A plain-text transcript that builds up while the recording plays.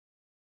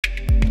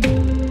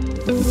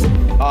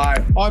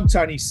I'm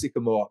Tony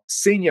Sycamore,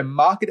 Senior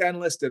Market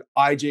Analyst at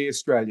IG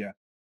Australia.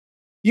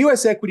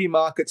 US equity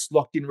markets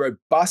locked in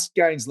robust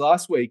gains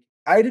last week,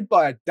 aided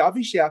by a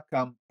dovish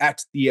outcome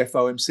at the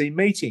FOMC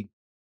meeting.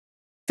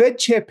 Fed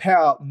Chair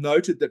Powell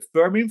noted that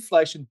firm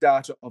inflation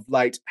data of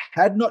late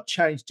had not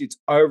changed its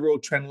overall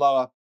trend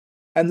lower,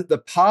 and that the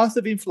path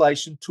of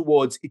inflation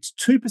towards its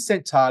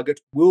 2% target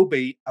will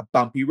be a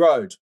bumpy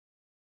road.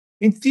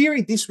 In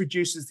theory, this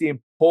reduces the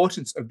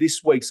importance of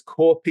this week's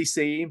core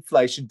PCE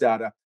inflation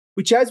data,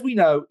 which, as we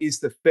know,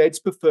 is the Fed's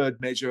preferred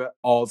measure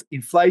of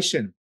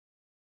inflation.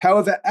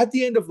 However, at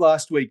the end of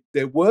last week,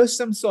 there were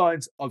some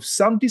signs of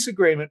some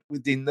disagreement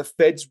within the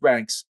Fed's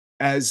ranks,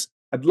 as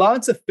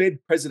Atlanta Fed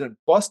President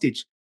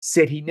Bostich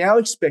said he now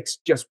expects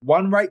just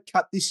one rate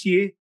cut this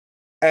year,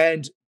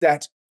 and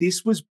that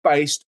this was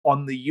based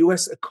on the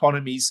US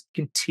economy's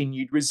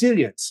continued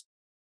resilience.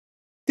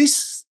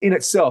 This in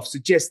itself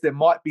suggests there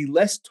might be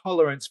less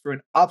tolerance for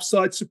an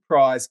upside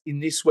surprise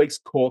in this week's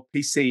core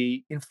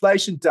PCE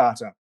inflation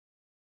data.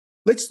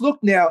 Let's look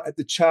now at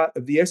the chart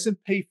of the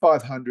S&P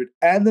 500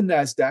 and the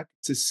Nasdaq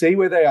to see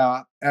where they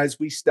are as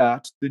we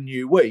start the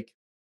new week.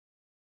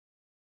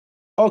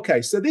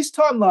 Okay, so this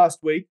time last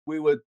week, we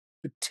were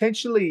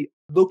potentially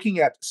looking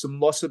at some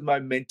loss of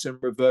momentum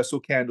reversal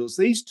candles.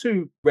 These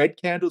two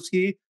red candles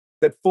here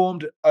that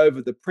formed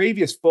over the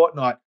previous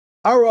fortnight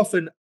are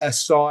often a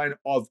sign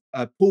of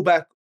a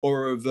pullback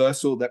or a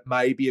reversal that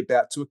may be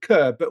about to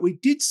occur. But we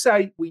did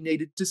say we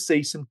needed to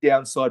see some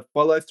downside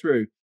follow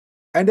through.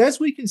 And as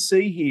we can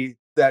see here,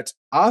 that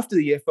after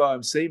the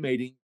FOMC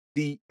meeting,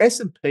 the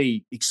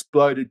S&P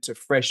exploded to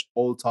fresh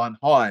all-time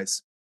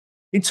highs.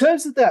 In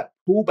terms of that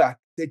pullback,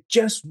 there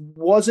just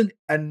wasn't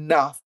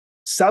enough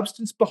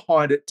substance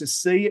behind it to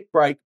see it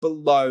break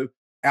below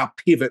our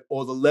pivot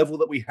or the level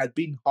that we had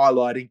been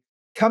highlighting,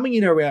 coming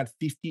in around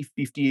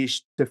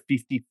 50-50-ish to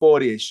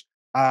 50-40-ish.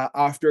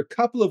 After a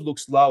couple of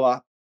looks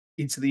lower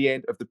into the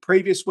end of the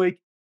previous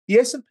week, the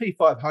S&P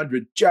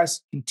 500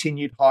 just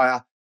continued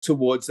higher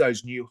towards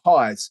those new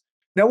highs.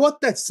 Now,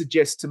 what that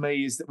suggests to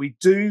me is that we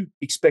do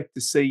expect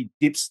to see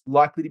dips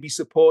likely to be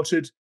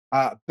supported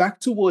back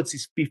towards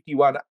this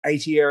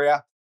 5180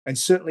 area and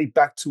certainly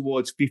back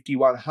towards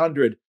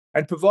 5100.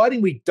 And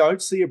providing we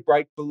don't see a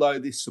break below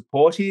this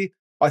support here,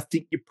 I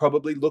think you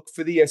probably look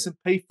for the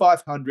S&P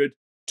 500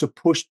 to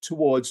push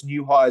towards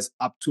new highs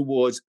up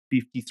towards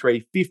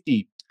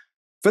 5350.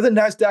 For the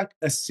Nasdaq,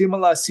 a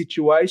similar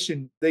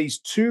situation. These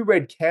two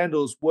red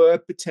candles were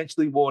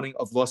potentially warning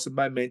of loss of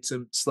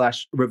momentum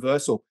 /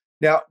 reversal.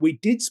 Now, we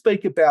did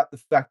speak about the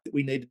fact that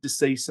we needed to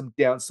see some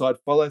downside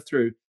follow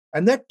through,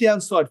 and that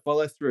downside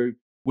follow through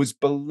was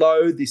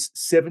below this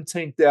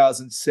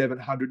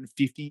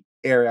 17,750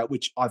 area,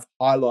 which I've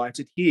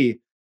highlighted here.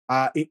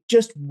 It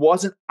just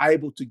wasn't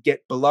able to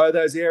get below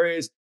those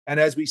areas. And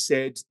as we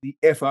said, the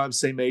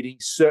FOMC meeting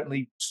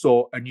certainly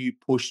saw a new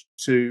push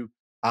to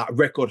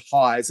record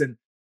highs. And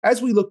as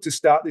we look to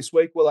start this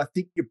week, well, I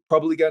think you're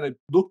probably going to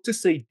look to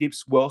see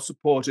dips well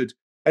supported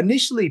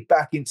initially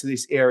back into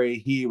this area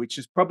here, which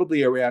is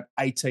probably around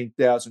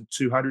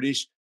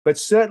 18,200-ish, but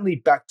certainly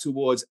back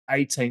towards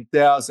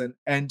 18,000.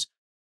 And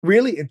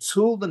really,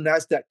 until the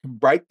Nasdaq can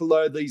break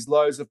below these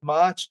lows of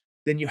March,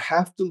 then you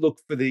have to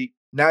look for the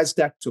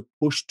Nasdaq to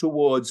push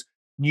towards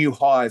new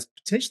highs,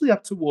 potentially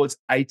up towards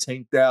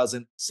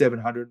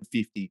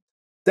 18,750.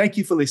 Thank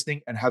you for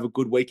listening and have a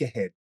good week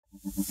ahead.